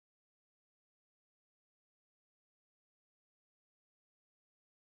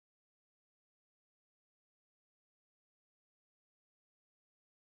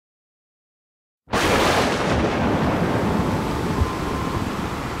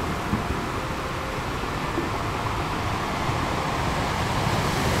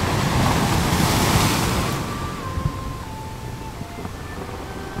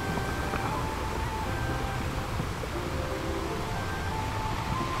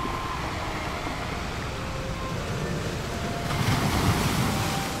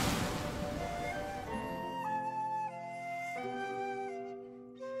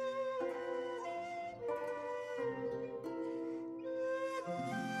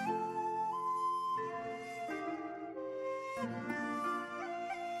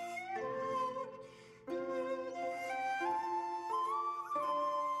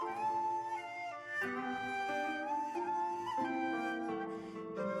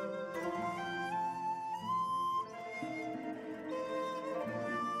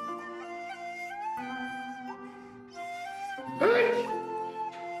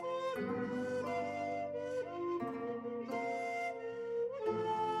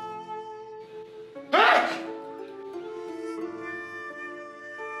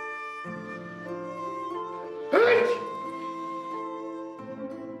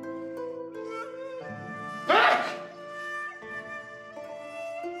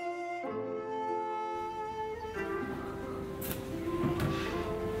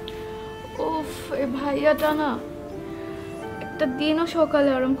এই ভাইয়াটা না একটা দিনও সকালে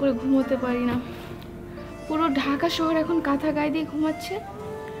আরাম করে ঘুমোতে পারি না। পুরো ঢাকা শহর এখন কাঁথা গায়ে দিয়ে ঘুমাচ্ছে,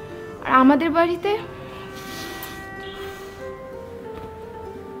 আর আমাদের বাড়িতে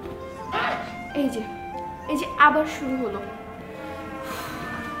এই যে আবার শুরু হলো।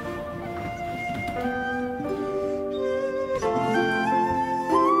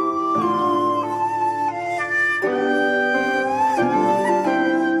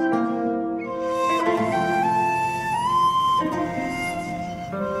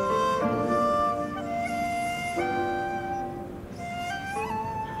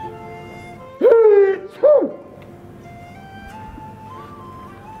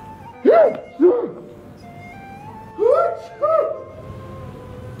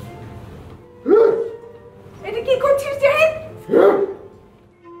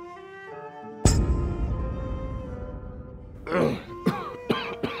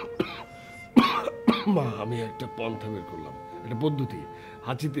 মা আমি একটা পন্থা বের করলাম, একটা পদ্ধতি,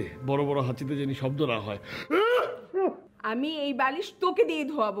 হাঁচিতে বড় বড় হাঁচিতে যেন শব্দ না হয়। আমি এই বালিশ তোকে দিয়ে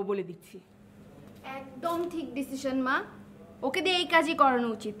ধোয়াবো বলে দিচ্ছি। একদম ঠিক ডিসিশন মা, ওকে দিয়ে এই কাজই করানো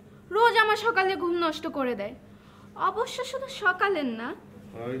উচিত। রোজ আমার সকালে ঘুম নষ্ট করে দেয়, অবশ্য শুধু সকালের না।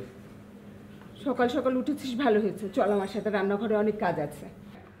 সকাল সকাল উঠেছিস ভালো হয়েছে, চল আমার সাথে রান্নাঘরে অনেক কাজ আছে।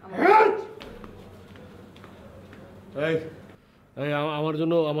 আমার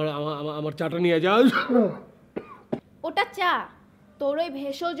জন্য আমার চাটা নিয়ে যাও। ওটা চা, তোর ওই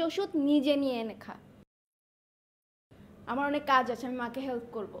ভেষজ ওষুধ নিজে নিয়ে এনে খা। আমার অনেক কাজ আছে, আমি মাকে হেল্প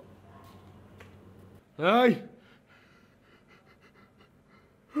করবো।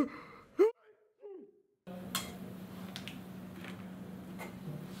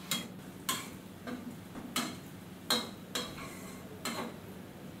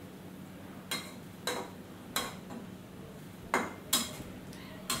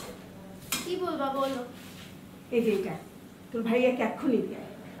 কি বলবা বলো। এই যে এটা তোর ভাইয়াকে এক্ষুনি দিয়ে।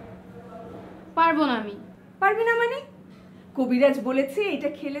 পারবো না আমি। পারবি না মানে? কবিরাজ বলেছে এটা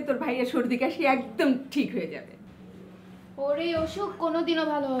খেলে তোর ভাইয়া সর্দি কাশি একদম ঠিক হয়ে যাবে। ওর এই অসুখ কোনোদিনও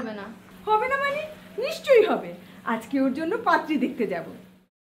ভালো হবে না। হবে না মানে? নিশ্চয়ই হবে। আজকে ওর জন্য পাত্রী দেখতে যাব।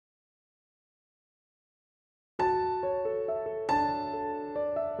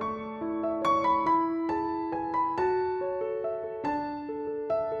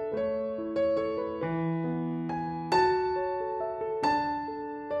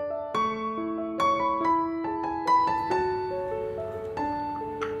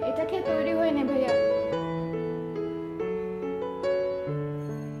 তৈরি হয় না ভাইয়া।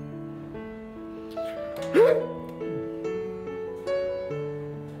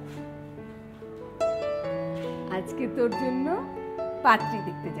 আজকে তোর জন্য পাত্রী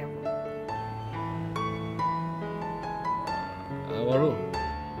দেখতে যাব। আবারও?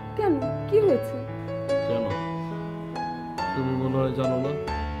 কেন, কি হয়েছে? কেন তুমি মনে হয় জানো না?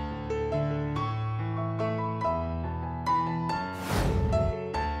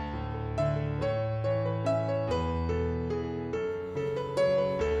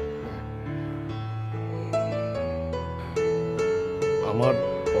 আমার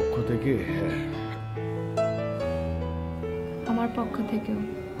পক্ষ থেকে আমার পক্ষ থেকেও।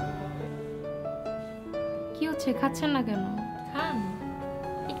 কি হচ্ছে, খাচ্ছেন না কেন? খান,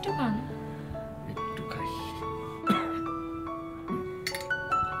 একটু খান। একটু খাই।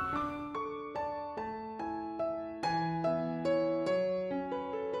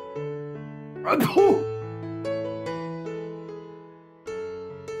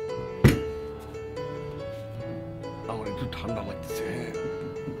 আমার একটু ঠান্ডা লাগছে।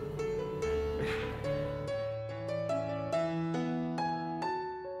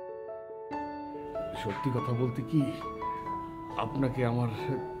 সত্যি কথা বলতে কি, আপনাকে আমার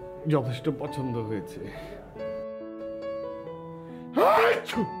যথেষ্ট পছন্দ হয়েছে।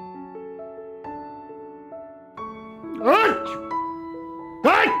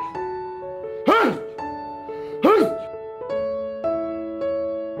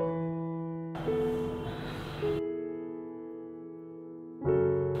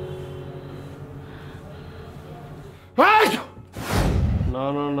 না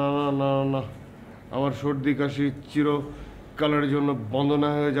না না না না না, আমার সর্দি কাশি চিরকালের জন্য বন্ধ না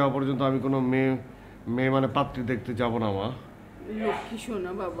হয়ে যাওয়া পর্যন্ত আমি কোনো মেয়ে মানে পাত্রী দেখতে যাব না মা। লক্ষ্মী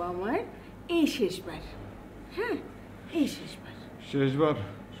শোনা বাবা আমার, এই শেষবার। হ্যাঁ, এই শেষবার। শেষবার?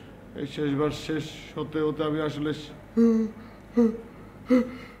 এই শেষবার শেষ হতে হতে আমি আসলে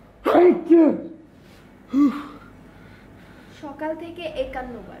সকাল থেকে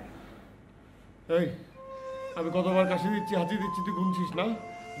 51 বার। এই আমি কতবার কাশি দিচ্ছি, হাঁচি দিচ্ছি, তুই গুনছিস না?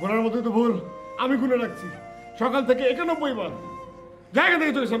 গোনার মধ্যে তো ভুল, আমি গুনে রাখছি। সকাল থেকে 91 বার। জায়গা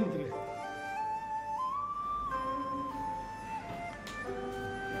থেকে চলে সামনে থেকে।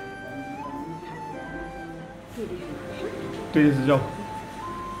 ঠিক আছে, যাও,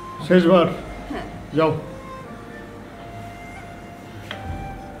 শেষবার। হ্যাঁ যাও।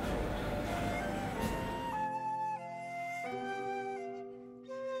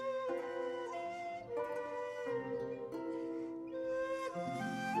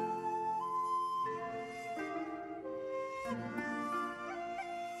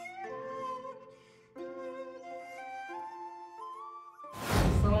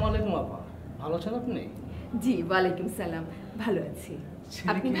 আসসালামু আলাইকুম আপা, ভালো আছেন আপনি? জি, ওয়ালাইকুম সালাম, ভালো আছি। ছেলে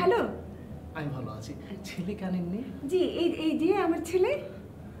আপনি কি- ভালো? আমি ভালো আছি। ছেলে কানেননি? জি, এই এই যে আমার ছেলে।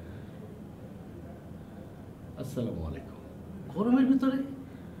 আসসালামু আলাইকুম। গরমের ভিতরে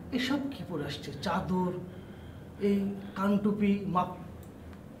এসব কি পরে আসছে? চাদর, এই কানটুপি, মাপ।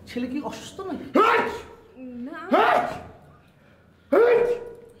 ছেলে কি অসুস্থ নাকি? না,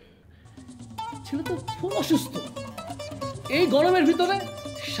 ছেলে তো খুব অসুস্থ। এই গরমের ভিতরে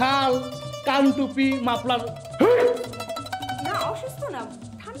শাল, কানটুপি, মাফলার। না অসুস্থ না,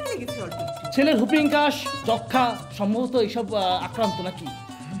 ঠান্ডা লেগেছে অল্প একটু। ছেলের হুপিং কাশ, যক্ষা, সম্ভবত এইসব আক্রান্ত নাকি?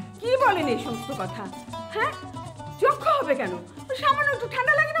 কি বলেন এই সমস্ত কথা? হ্যাঁ, যক্ষা হবে কেন? সামান্য একটু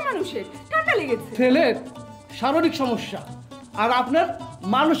ঠান্ডা লাগে না মানুষের? ঠান্ডা লেগেছে। ছেলের শারীরিক সমস্যা আর আপনার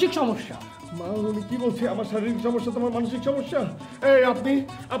মানসিক সমস্যা। মা, উনি কি বলছে? আমার শারীরিক সমস্যা, তোমার মানসিক সমস্যা? এই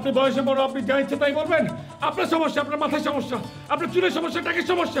আপনি বয়সে বড়, আপনি যা ইচ্ছে তাই বলবেন। আপনার সমস্যা, আপনার মাথায় সমস্যা, আপনার চুলের সমস্যা, টাকের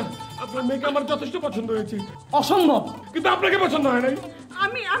সমস্যা। আপনার মেয়েকে আমার যথেষ্ট পছন্দ হয়েছে, অসম্ভব। কিন্তু আপনাকে পছন্দ হয় নাই।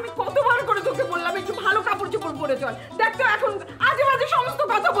 আমি কতবার করে তোকে বললাম একটু ভালো কাপড় চোপড় পরে চল। দেখ তো এখন আজে বাজে সমস্ত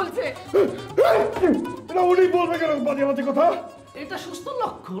কথা বলছে। এটা উনি বলবে কেন বাজে বাজে কথা? এটা সুস্থ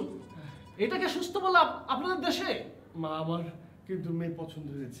লক্ষণ। এটাকে সুস্থ বলে আপনাদের দেশে? মা, আমার কিন্তু মেয়ে পছন্দ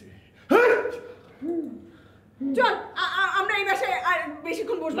হয়েছে। চল আমরা এই বাসায় আর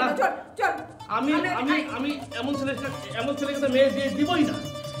বেশিক্ষণ বসবো না। চল চল। আমি এমন ছেলেকে তো মেয়ে দিয়ে দিবই না।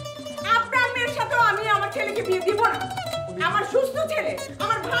 আপনার মেয়ের সাথেও আমি আমার ছেলেকে বিয়ে দিব না। আমার সুস্থ ছেলে,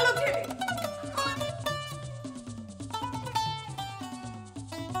 আমার ভালো ছেলে।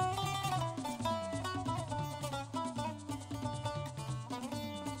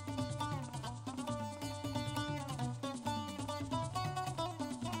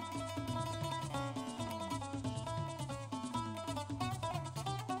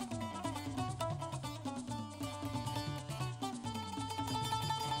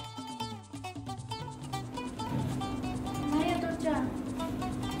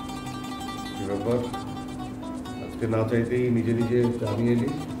 কি ব্যাপার? আজকে না চাইতেই নিজে নিজে জানিয়ে এলি?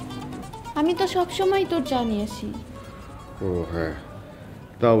 আমি তো সবসময় তোর জানিয়ে আসি। ও হ্যাঁ,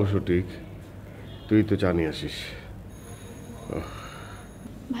 তা অবশ্য ঠিক, তুই তো জানিয়ে আসিস।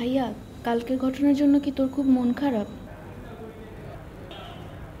 ভাইয়া, কালকের ঘটনার জন্য কি তোর খুব মন খারাপ?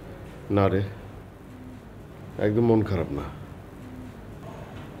 না রে, একদম মন খারাপ না।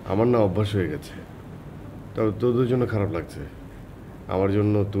 আমার না অভ্যাস হয়ে গেছে, তবে তোদের জন্য খারাপ লাগছে। আমার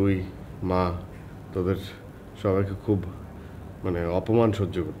জন্য তুই, মা, তোদের সবাইকে খুব অপমান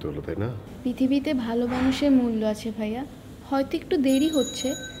সহ্য করতে হলো, তাই না? পৃথিবীতে ভালো মানুষের মূল্য আছে ভাইয়া। হয়তো একটু দেরি হচ্ছে,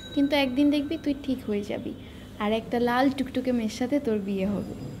 কিন্তু একদিন দেখবি তুই ঠিক হয়ে যাবি, আর একটা লাল টুকটুকে মেয়ের সাথে তোর বিয়ে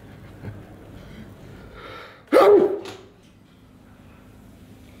হবে।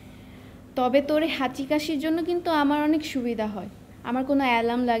 তবে তোর হাঁচি কাশির জন্য কিন্তু আমার অনেক সুবিধা হয়। আমার কোনো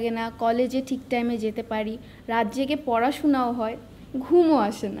অ্যালার্ম লাগে না, কলেজে ঠিক টাইমে যেতে পারি, রাত জেগে পড়াশোনাও হয়, ঘুমও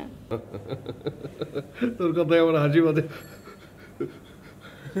আসে না। তোর কথাই আমার হাসি বাদে।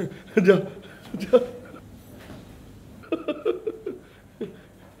 যা যা।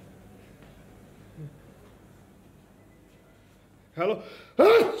 Hello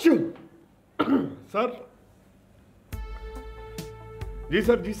sir.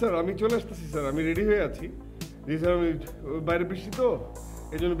 জি স্যার, আমি চলে আসতেছি স্যার, আমি রেডি হয়ে আছি। জি স্যার, আমি বাইরে বৃষ্টি তো,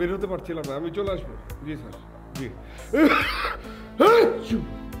 এই জন্য বের হতে পারছিলাম না, আমি চলে আসবো। জি স্যার, জি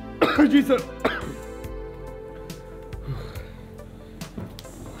জি স্যার।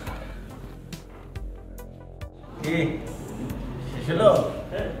 শেষ হলো?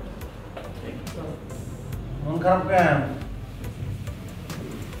 মন খারাপ কেন?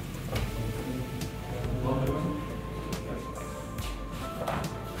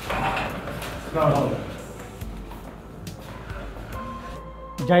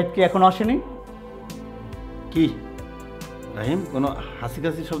 জাহিদ কি এখন আসেনি? কি রাহিম, কোনো হাসি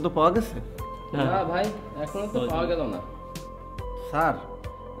কাশি শব্দ পাওয়া গেছে? না ভাই, এখনো তো পাওয়া গেল না। স্যার,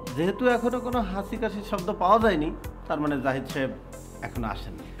 যেহেতু এখনো কোনো হাসি কাশির শব্দ পাওয়া যায়নি, তার মানে জাহিদ সাহেব এখনো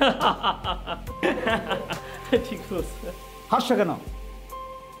আসেননি। ঠিক বলছে। হাসছো কেন?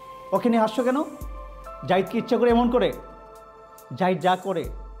 ওকে নিয়ে হাসছো কেন? জাহিদ কি ইচ্ছা করে এমন করে? জাহিদ যা করে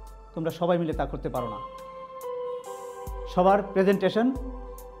তোমরা সবাই মিলে তা করতে পারো না। সবার প্রেজেন্টেশন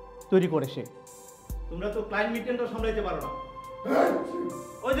তৈরি করে সে, তোমরা তো ক্লায়েন্ট মিটিংটা সামলাইতে পারো না।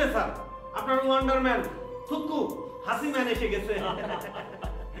 ওই যে স্যার, আপনার ওয়ান্ডারম্যান থুকু হাসিম্যান এসে গেছে।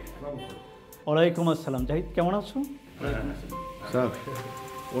 ওয়ালাইকুম আসসালাম। জাহিদ, কেমন আছো? স্যার,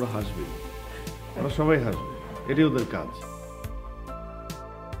 ওরা হাসবে, ওরা সবাই হাসবে, এটাই ওদের কাজ।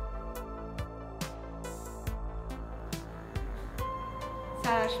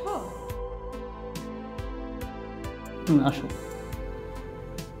 স্যার আসবো? আসো।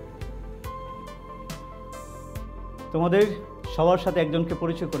 তোমাদের সবার সাথে একজনকে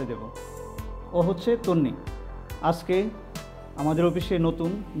পরিচয় করে দেব। ও হচ্ছে তন্নি, আজকে আমাদের অফিসে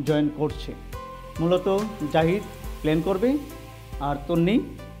নতুন জয়েন করছে। মূলত জাহিদ প্ল্যান করবে আর তন্নি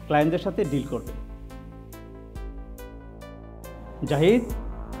ক্লায়েন্টদের সাথে ডিল করবে। জাহিদ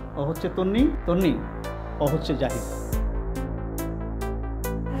ও হচ্ছে তন্নি, তন্নি ও হচ্ছে জাহিদ।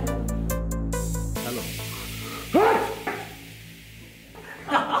 হ্যালো।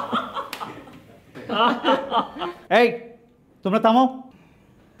 এই তোমরা থামো।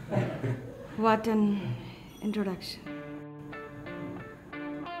 What an introduction.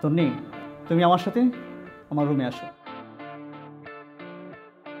 তন্নি, তুমি আমার সাথে আমার রুমে আসো।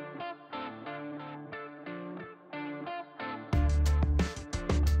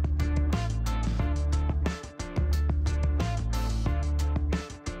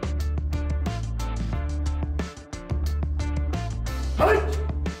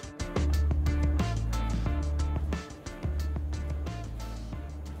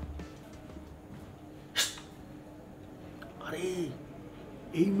 আরে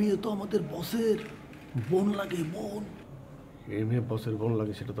এই মেয়ে তো আমাদের বসের বোন লাগে, বোন। এই মেয়ে বসের বোন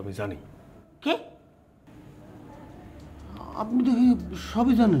লাগে সেটা তো আমি জানি। কে? আপনি তো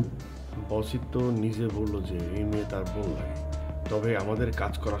সবই জানেন। বসই তো নিজে বললো যে এই মেয়ে তার বোন লাগে। তবে আমাদের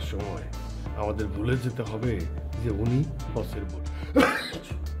কাজ করার সময় আমাদের ভুলে যেতে হবে যে উনি বসের বোন।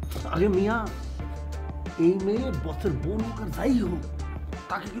 আরে মিয়া, এই মেয়ে বসের বোন হোক আর যাই হোক,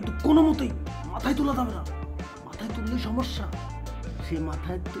 তাকে কিন্তু কোনো মতেই মাথায় তোলা যাবে না। মাথায় তুললে সমস্যা। সে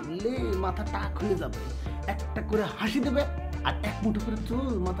মাথায় তুললে মাথা টাক হয়ে যাবে, একটা করে হাসি দেবে আর এক মুঠো করে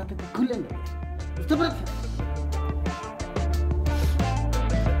চুল মাথা থেকে খুলে নেবে। বুঝতে পেরেছেন?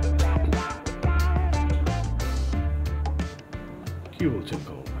 কি বলছেন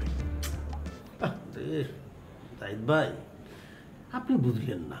কামাল ভাই? জাহিদ ভাই, আপনি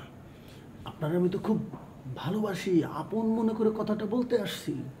বুঝলেন না। আপনার আমি তো খুব ভালোবাসি, আপন মনে করে কথাটা বলতে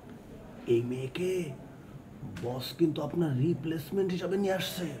আসছি। এই মেয়েকে বস কিন্তু আপনার রিপ্লেসমেন্ট হিসাবে নিয়ে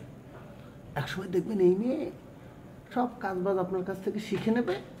আসছে। একসময় দেখবেন এই মেয়ে সব কাজবাজ আপনার কাছ থেকে শিখে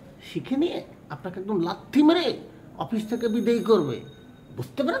নেবে, শিখে নিয়ে আপনাকে একদম লাথি মেরে অফিস থেকে বিদায় করবে।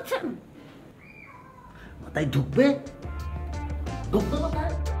 বুঝতে পেরেছেন? মাথায় ঢুকবে, ঢুকবে মাথায়।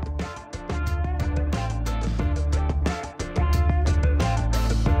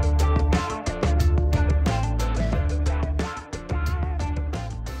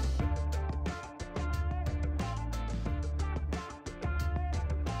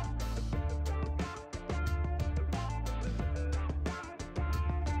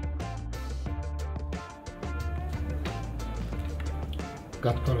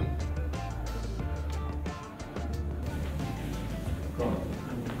 কাজ করেন।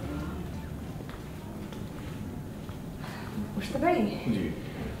 বুঝতে পারি। জি।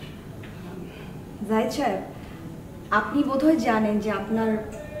 জাহিদ সাহেব, আপনি বোধহয় জানেন যে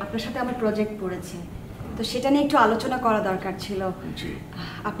আপনার সাথে আমার প্রজেক্ট পড়েছে, তো সেটা নিয়ে একটু আলোচনা করা দরকার ছিল। জি।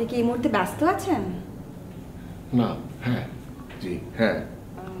 আপনি কি এই মুহূর্তে ব্যস্ত আছেন? না, হ্যাঁ, জি, হ্যাঁ,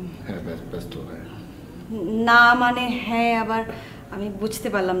 হ্যাঁ, ব্যস্ত, হ্যাঁ। না মানে হ্যাঁ, আবার আমি বুঝতে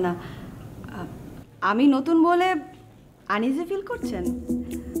পারলাম না। আমি নতুন বলে আনইজি ফিল করছেন?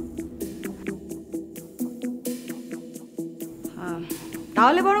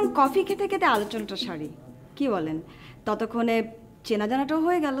 তাহলে বরং কফি খেতে খেতে আলোচনাটা সারি, কি বলেন? ততক্ষণে চেনা জানাটাও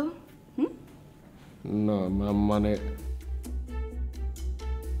হয়ে গেল। না মানে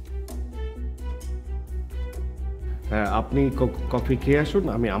হ্যাঁ, আপনি কফি খেয়ে আসুন,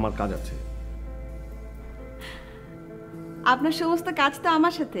 আমি আমার কাজ আছে। আপনার সমস্ত কাজ তো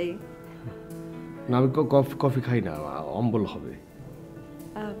আমার সাথেই। না, আমি কফি খাই না, অম্বল হবে।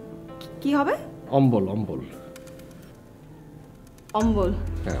 কি হবে? অম্বল, অম্বল। অম্বল?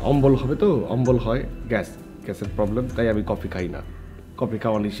 হ্যাঁ, অম্বল হবে তো, অম্বল হয়, গ্যাসের প্রবলেম, তাই আমি কফি খাই না। কফি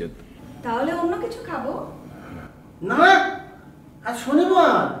খাওয়া নিষেধ। তাহলে অন্য কিছু খাবো? না, আজ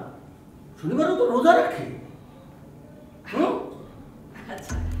শনিবারও তো রোজা রাখে।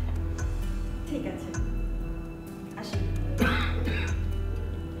 আচ্ছা, ঠিক আছে, আসি।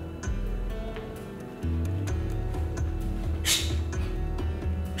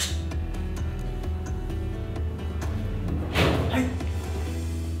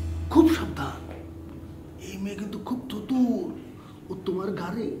 খুব সাবধান,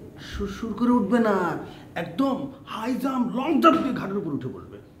 আরে সুর করে উঠবে না, একদম হাই জাম্প লং জাম্প দিয়ে ঘাটের উপর উঠে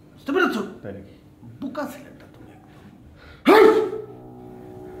পড়বে, বুঝতে পেরেছ? তাই নাকি? বোকা ছেলেটা তুমি একদম।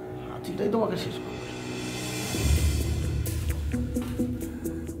 হাঁচিটাই তোমাকে শেষ করবে।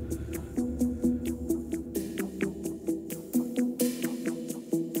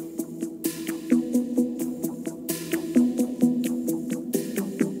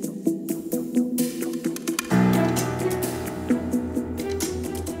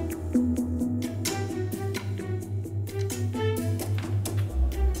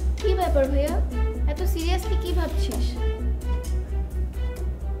 ভাইয়া এত সিরিয়াসলি কি ভাবছিস?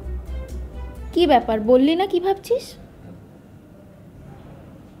 কি ব্যাপার বললি না কি ভাবছিস?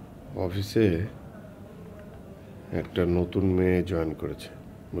 অফিসে একটা নতুন মেয়ে জয়েন করেছে,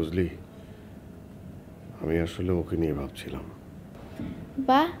 বুঝলি? আমি আসলে ওকে নিয়ে ভাবছিলাম।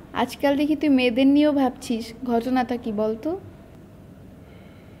 বাহ, আজকাল দেখি তুই মেয়েদের নিয়েও ভাবছিস, ঘটনাটা কি বলতো?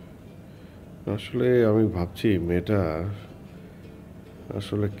 আসলে আমি ভাবছি মেয়েটা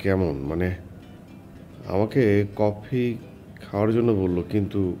আসলে কেমন, মানে আমাকে কফি খাওয়ার জন্য বললো,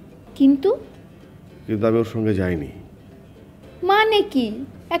 কিন্তু কিন্তু কিন্তু আমি ওর সঙ্গে যাইনি। মানে কি?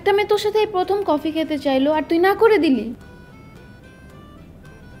 একটা মেয়ে তোর সাথে প্রথম কফি খেতে চাইলো আর তুই না করে দিলি?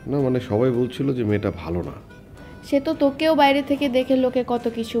 না মানে সবাই বলছিল যে মেয়েটা ভালো না। সে তো তোকেও বাইরে থেকে দেখে লোকে কত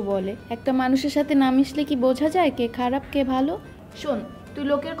কিছু বলে, একটা মানুষের সাথে না মিশলে কি বোঝা যায় কে খারাপ কে ভালো? শোন, তুই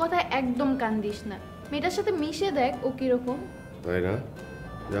লোকের কথা একদম কান দিস না, মেয়েটার সাথে মিশে দেখ ও কিরকম। তাই না?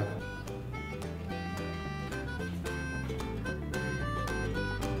 যা।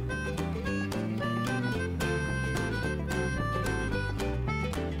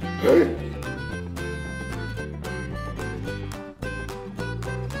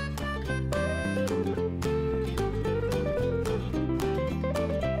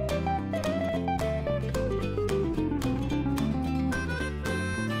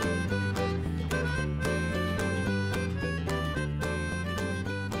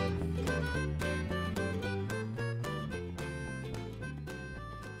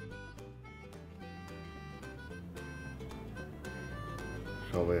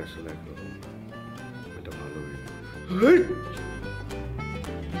 সবাই আসলে একরকম না, এটা ভালো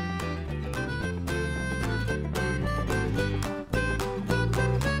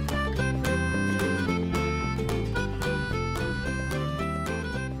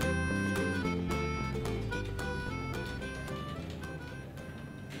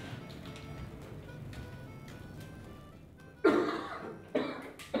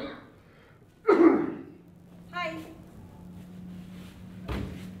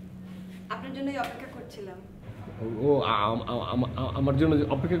আপনার জন্যই অপেক্ষা করছিলাম। ও আমার জন্য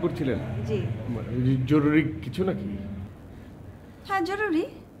অপেক্ষা করছিলেন? জি। জরুরি কিছু নাকি? হ্যাঁ জরুরি,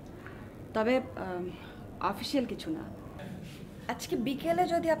 তবে অফিসিয়াল কিছু না। আজকে বিকেলে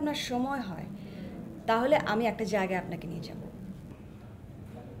যদি আপনার সময় হয় তাহলে আমি একটা জায়গায় আপনাকে নিয়ে যাব।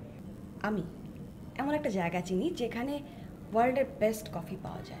 আমি এমন একটা জায়গা চিনি যেখানে ওয়ার্ল্ডের বেস্ট কফি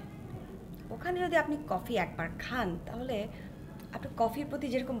পাওয়া যায়। ওখানে যদি আপনি কফি একবার খান তাহলে আপনার কফির প্রতি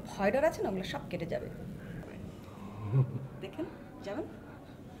যেরকম ভয় ডর আছে না, ওগুলো সব কেটে যাবে। দেখেন, যাবেন?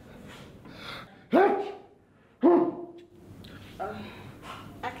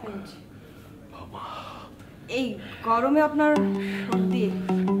 এক মিনিট। এই গরমে আপনার সর্দি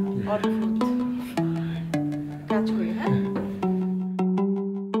অদ্ভুত। কাজ করি, হ্যাঁ?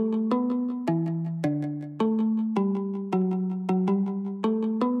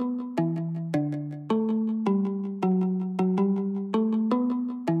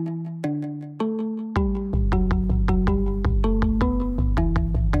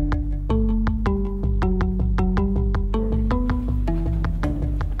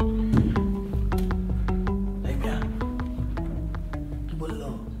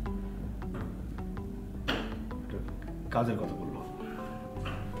 কাজের কথা বললো।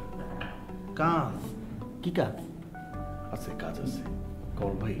 কাজ? কি কাজ? আছে, কাজ আছে।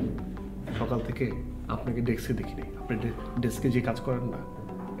 কমল ভাই, সকাল থেকে আপনাকে ডেস্কে দেখিনি। আপনি ডেস্কে যে কাজ করেন না,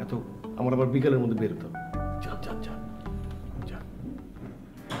 এত আমার আবার বিকালের মধ্যে বেরোতে হবে। যান যান যান যান।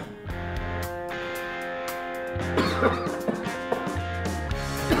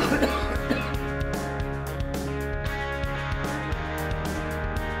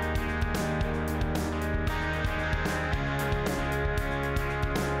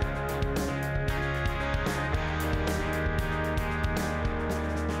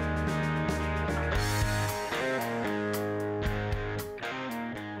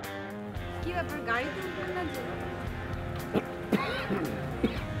 কি ব্যাপার, গাড়িতে উঠবেন না যে?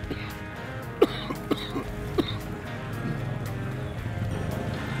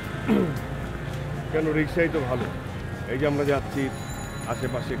 কেন, রিক্সাই তো ভালো। এই যে আমরা যাচ্ছি,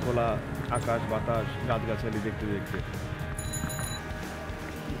 আশেপাশে খোলা আকাশ বাতাস গাছগাছালি দেখতে দেখতে।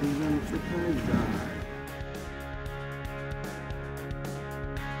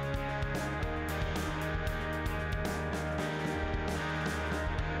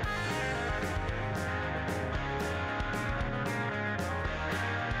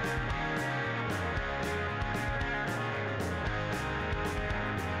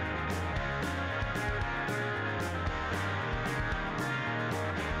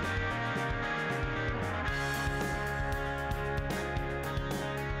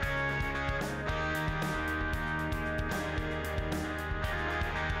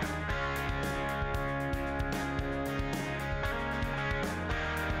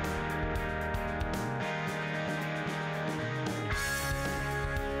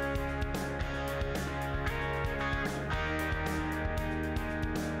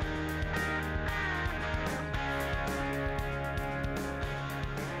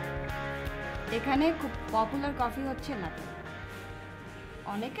 এখানে খুব পপুলার কফি হচ্ছে নাটক।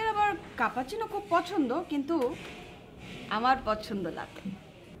 অনেকের আবার কাপাচিনো খুব পছন্দ, কিন্তু আমার পছন্দ লাটে।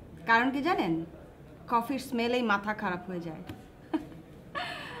 কারণ কি জানেন, কফির স্মেলেই মাথা খারাপ হয়ে যায়।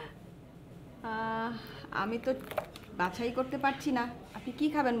 আমি তো বাছাই করতে পারছি না, আপনি কি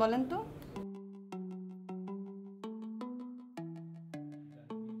খাবেন বলেন তো?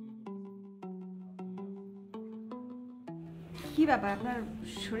 কি ব্যাপার, আপনার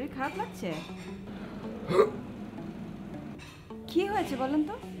শরীর খারাপ লাগছে? কি হয়েছে বলেন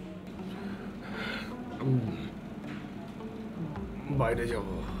তো? বাইরে যাব।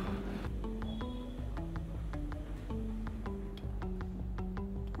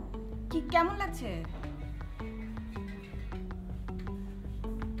 কি কেমন লাগছে?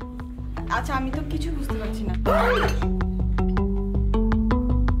 আচ্ছা, আমি তো কিছু বুঝতে পারছি না।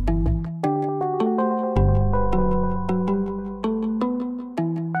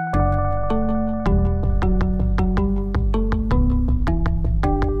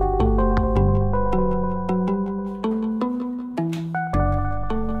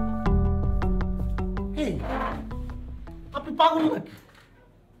 আপনি পাগল নাকি?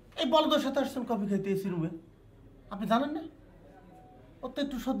 এই বলদের সাথে আসছেন কফি খাইতে এসি রুমে? আপনি জানেন না ওর তো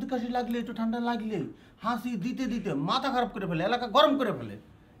একটু সর্দি কাশি লাগলে, একটু ঠান্ডা লাগলে হাসি দিতে দিতে মাথা খারাপ করে ফেলে, এলাকা গরম করে ফেলে।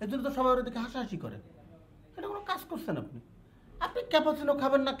 এর জন্য তো সবাই ওরা দেখে হাসাহাসি করে। এটা কোনো কাজ করছেন আপনি? আপনি ক্যাপাচিনো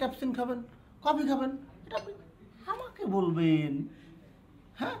খাবেন না ক্যাপসিন খাবেন, কফি খাবেন, এটা আপনি আমাকে বলবেন?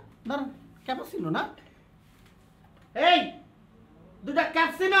 হ্যাঁ দাঁড়ান, ক্যাপাচিনো না? এই দুটা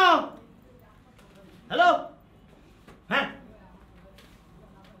ক্যাপসিনো। হ্যালো, হ্যাঁ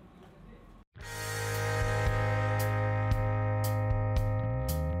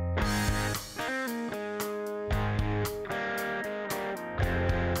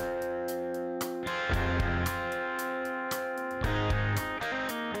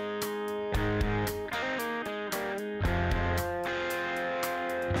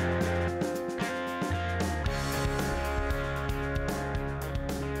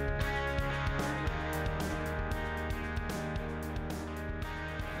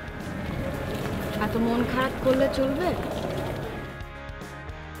এত মন খারাপ করলে চলবে?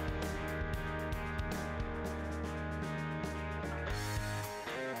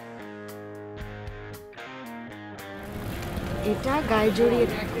 এটা গায়ে জড়িয়ে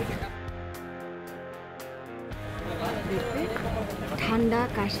থাকে, দেখবে ঠান্ডা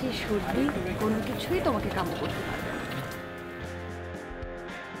কাশি সর্দি কোনো কিছুই তোমাকে কামড় করতে পারবে না।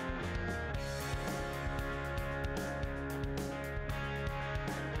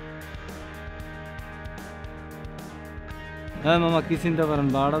 হ্যাঁ মামা, কি চিন্তা করেন,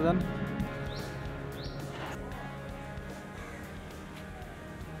 ভাড়া দেন।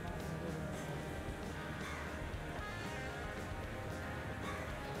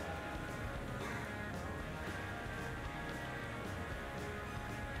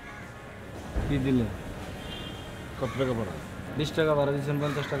 কি দিলে? কত টাকা ভাড়া? 20 টাকা ভাড়া দিচ্ছেন,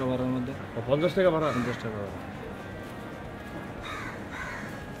 50 টাকা ভাড়ার মধ্যে। 50 টাকা ভাড়া? 50 টাকা ভাড়া।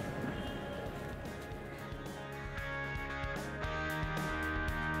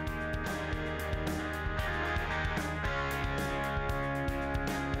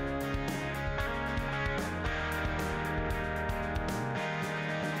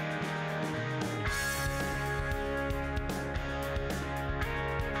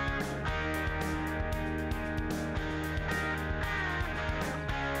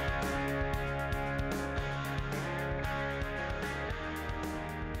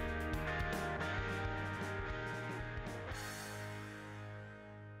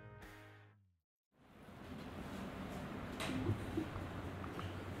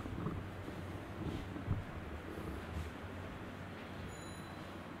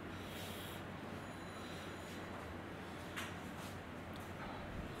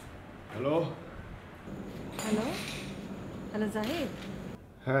 হ্যালো। হ্যালো হ্যালো জাহিদ,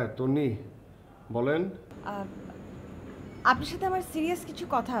 হ্যাঁ তন্নি বলেন। আপনার সাথে আমার সিরিয়াস কিছু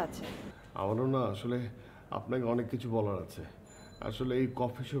কথা আছে। আমারও না আসলে আপনাকে অনেক কিছু বলার আছে। আসলে এই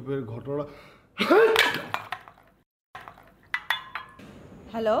কফি শপের ঘটনা।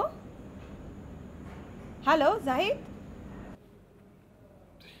 Hello hello Zahid,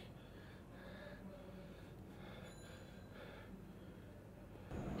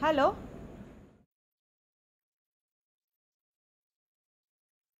 hello.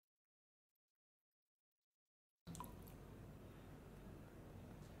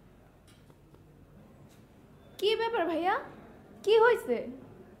 কি ব্যাপার ভাইয়া, কি হয়েছে?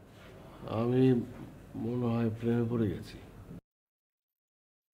 আমি মনে হয় প্রেমে পড়ে গেছি।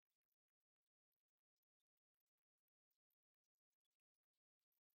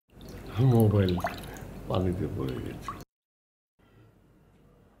 মোবাইল পানিতে পড়ে গেছে।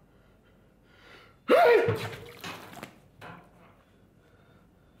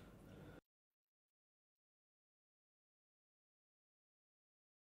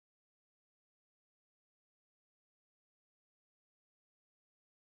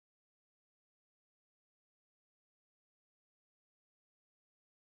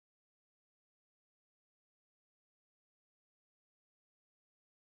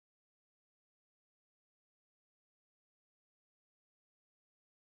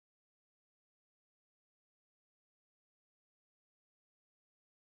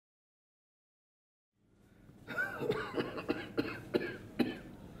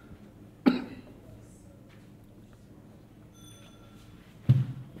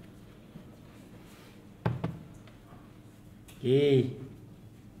 এই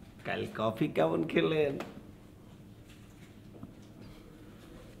কাল কফি কেমন খেলেন?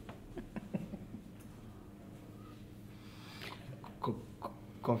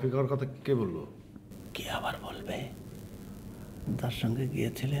 কফি খাওয়ার কথা কে বললো? কে আবার বলবে? যার সঙ্গে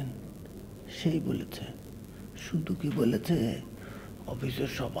গিয়েছিলেন সেই বলেছে। শুধু কি বলেছে,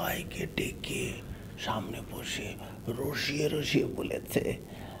 অফিসের সবাইকে ডেকে সামনে বসে রসিয়ে রসিয়ে বলেছে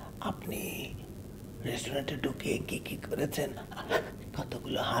আপনি রেস্টুরেন্টে ঢুকে কি কি করেছেন,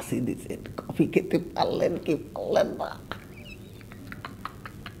 কতগুলো হাসি দিচ্ছেন, কফি খেতে পারলেন কি পারলেন না।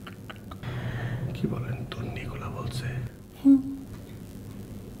 কি বলেন? তন্নিগুলা বলছে?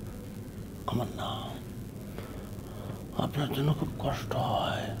 আমার না আপনার জন্য খুব কষ্ট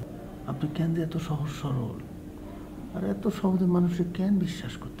হয়। আপনি কেন যে এত সহজ সরল আর এত সহজে মানুষের কেন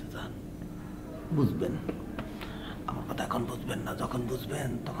বিশ্বাস করতে চান? বুঝবেন আমার কথা, এখন বুঝবেন না, যখন বুঝবেন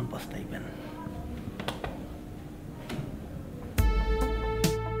তখন পস্তাইবেন।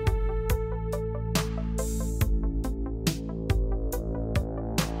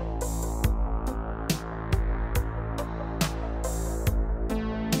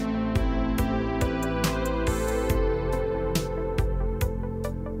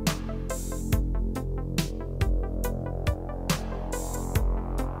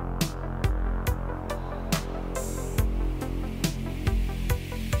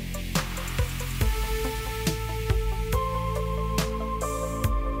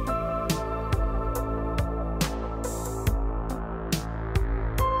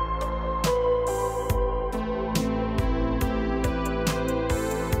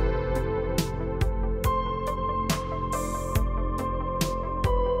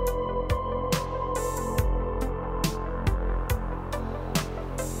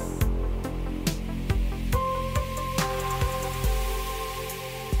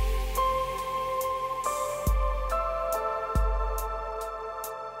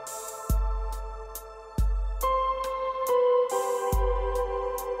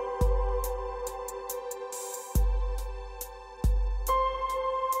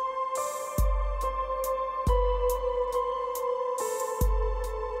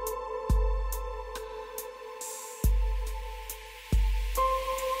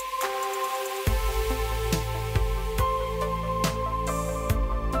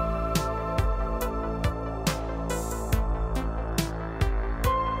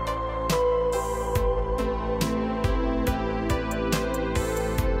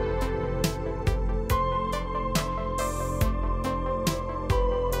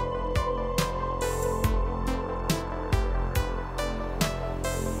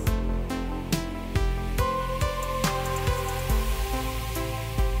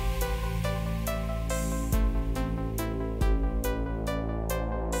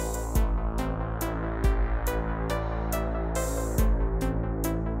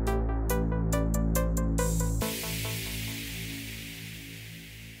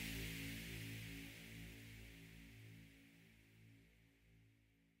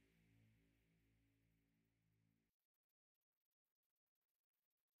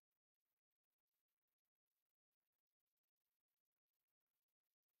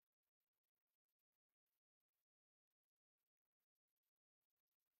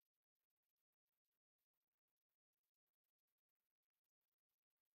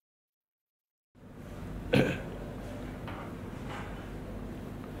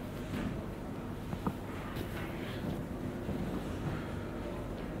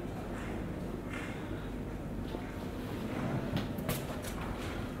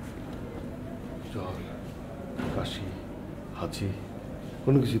 দেখছি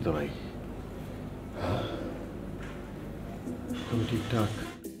কোনো কিছু তো নাই। তুমি ঠিকঠাক?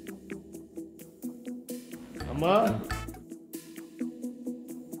 আম্মা,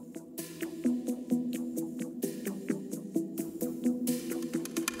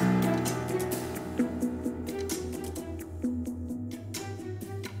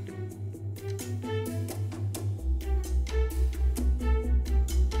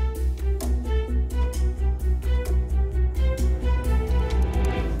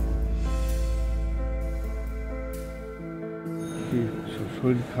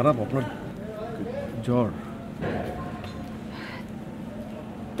 শরীর খারাপ? আপনার জ্বর?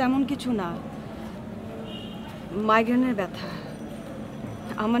 তেমন কিছু না, মাইগ্রেনের ব্যথা,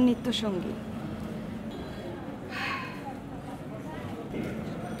 আমার নিত্য সঙ্গী।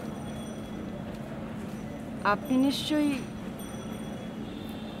 আপনি নিশ্চয়ই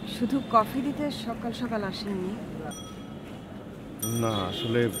শুধু কফি দিতে সকাল সকাল আসেননি? না,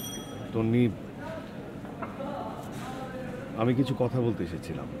 আসলে তন্নি, আমি কিছু কথা বলতে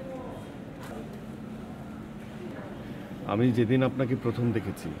এসেছিলাম। আমি যেদিন আপনাকে প্রথম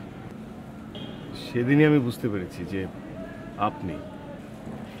দেখেছি সেদিনই আমি বুঝতে পেরেছি যে আপনি,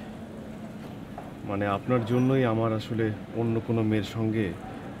 মানে আপনার জন্যই আমার আসলে অন্য কোনো মেয়ের সঙ্গে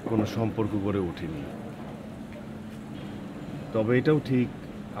কোনো সম্পর্ক গড়ে ওঠেনি। তবে এটাও ঠিক,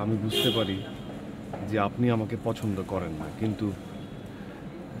 আমি বুঝতে পারি যে আপনি আমাকে পছন্দ করেন না, কিন্তু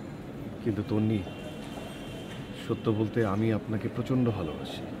কিন্তু তন্নি, সত্য বলতে আমি আপনাকে প্রচণ্ড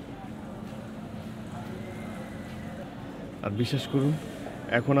ভালোবাসি। আর বিশ্বাস করুন,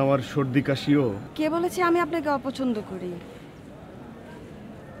 এখন আমার সর্দি কাশিও। কে বলেছে আমি আপনাকে অপছন্দ করি?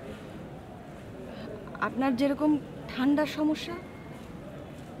 আপনার যেরকম ঠান্ডার সমস্যা,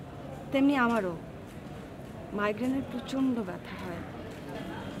 তেমনি আমারও মাইগ্রেনের প্রচণ্ড ব্যথা হয়।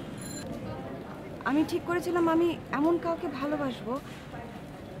 আমি ঠিক করেছিলাম আমি এমন কাউকে ভালোবাসবো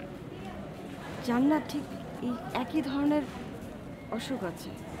যার না ঠিক এই একই ধরনের অসুখ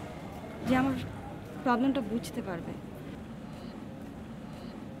আছে, যে আমার প্রবলেমটা বুঝতে পারবে।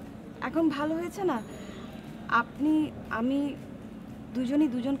 এখন ভালো হয়েছে না, আপনি আমি দুজনই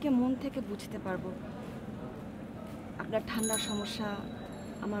দুজনকে মন থেকে বুঝতে পারবো। আপনার ঠান্ডার সমস্যা,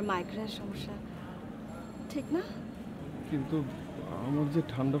 আমার মাইগ্রেনের সমস্যা, ঠিক না? কিন্তু আমার যে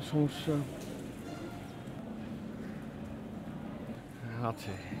ঠান্ডার সমস্যা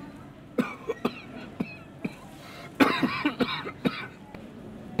আছে,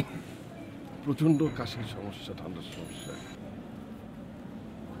 প্রচন্ড কাশির সমস্যা, ঠান্ডার সমস্যা।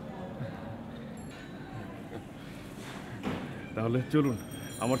 তাহলে চলুন,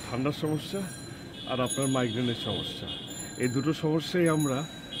 আমার ঠান্ডার সমস্যা আর আপনার মাইগ্রেনের সমস্যা, এই দুটো সমস্যাই আমরা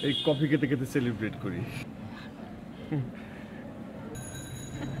এই কফি খেতে খেতে সেলিব্রেট করি।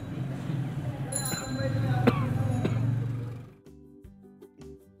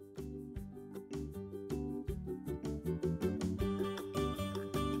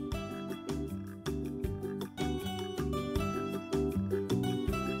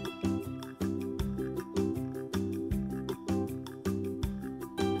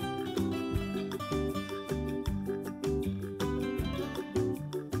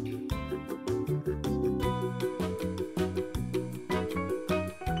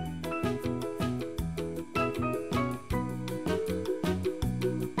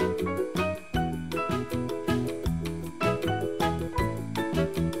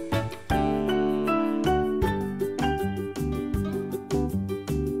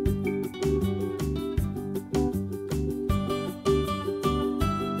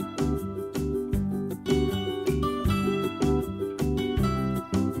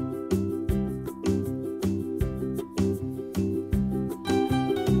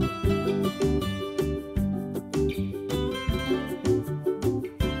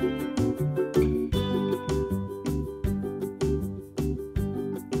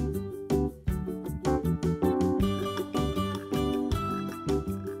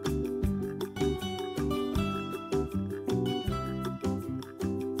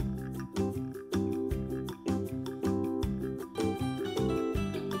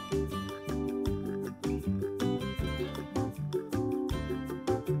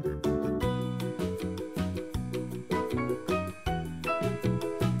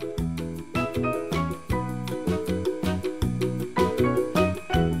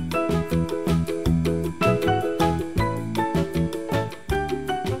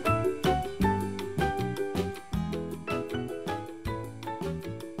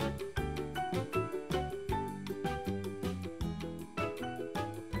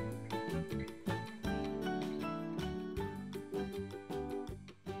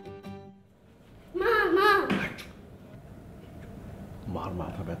 আমার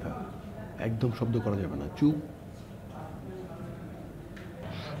মাথা ব্যথা, একদম শব্দ করা যাবে না, চুপ।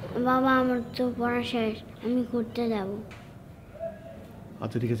 বাবা আমার তো পড়া শেষ, আমি ঘুরতে যাব।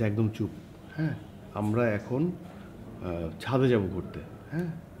 আচ্ছা ঠিক আছে, একদম চুপ। হ্যাঁ, আমরা এখন ছাদে যাব ঘুরতে। হ্যাঁ,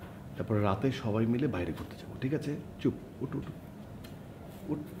 তারপরে রাতে সবাই মিলে বাইরে ঘুরতে যাবো, ঠিক আছে? চুপ, উঠ উঠ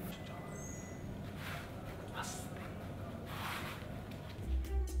উঠ।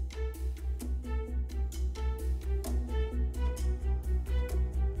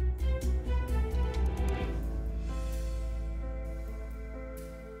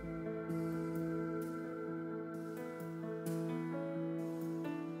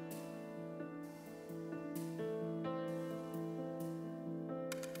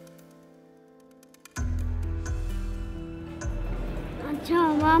 আচ্ছা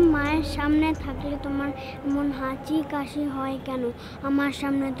বাবা, মায়ের সামনে থাকলে তোমার এমন হাঁচি কাশি হয় কেন? আমার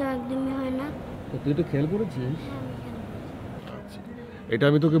সামনে তো একদমই হয় না। তুই তো খেয়াল করেছিস? এটা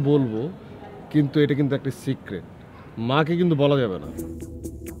আমি তোকে বলবো, কিন্তু এটা কিন্তু একটা সিক্রেট, মাকে কিন্তু বলা যাবে না।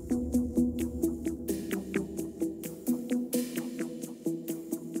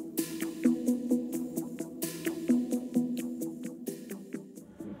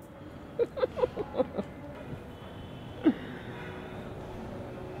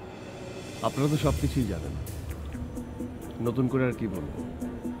 আপনারা তো সব কিছুই জানেন, নতুন করে আর কি বলবো।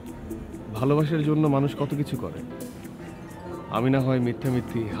 ভালোবাসার জন্য মানুষ কত কিছু করে। আমি না হয় মিথ্যা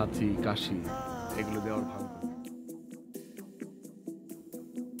মিথ্যি হাঁচি কাশি এগুলো দেওয়ার ভান করি।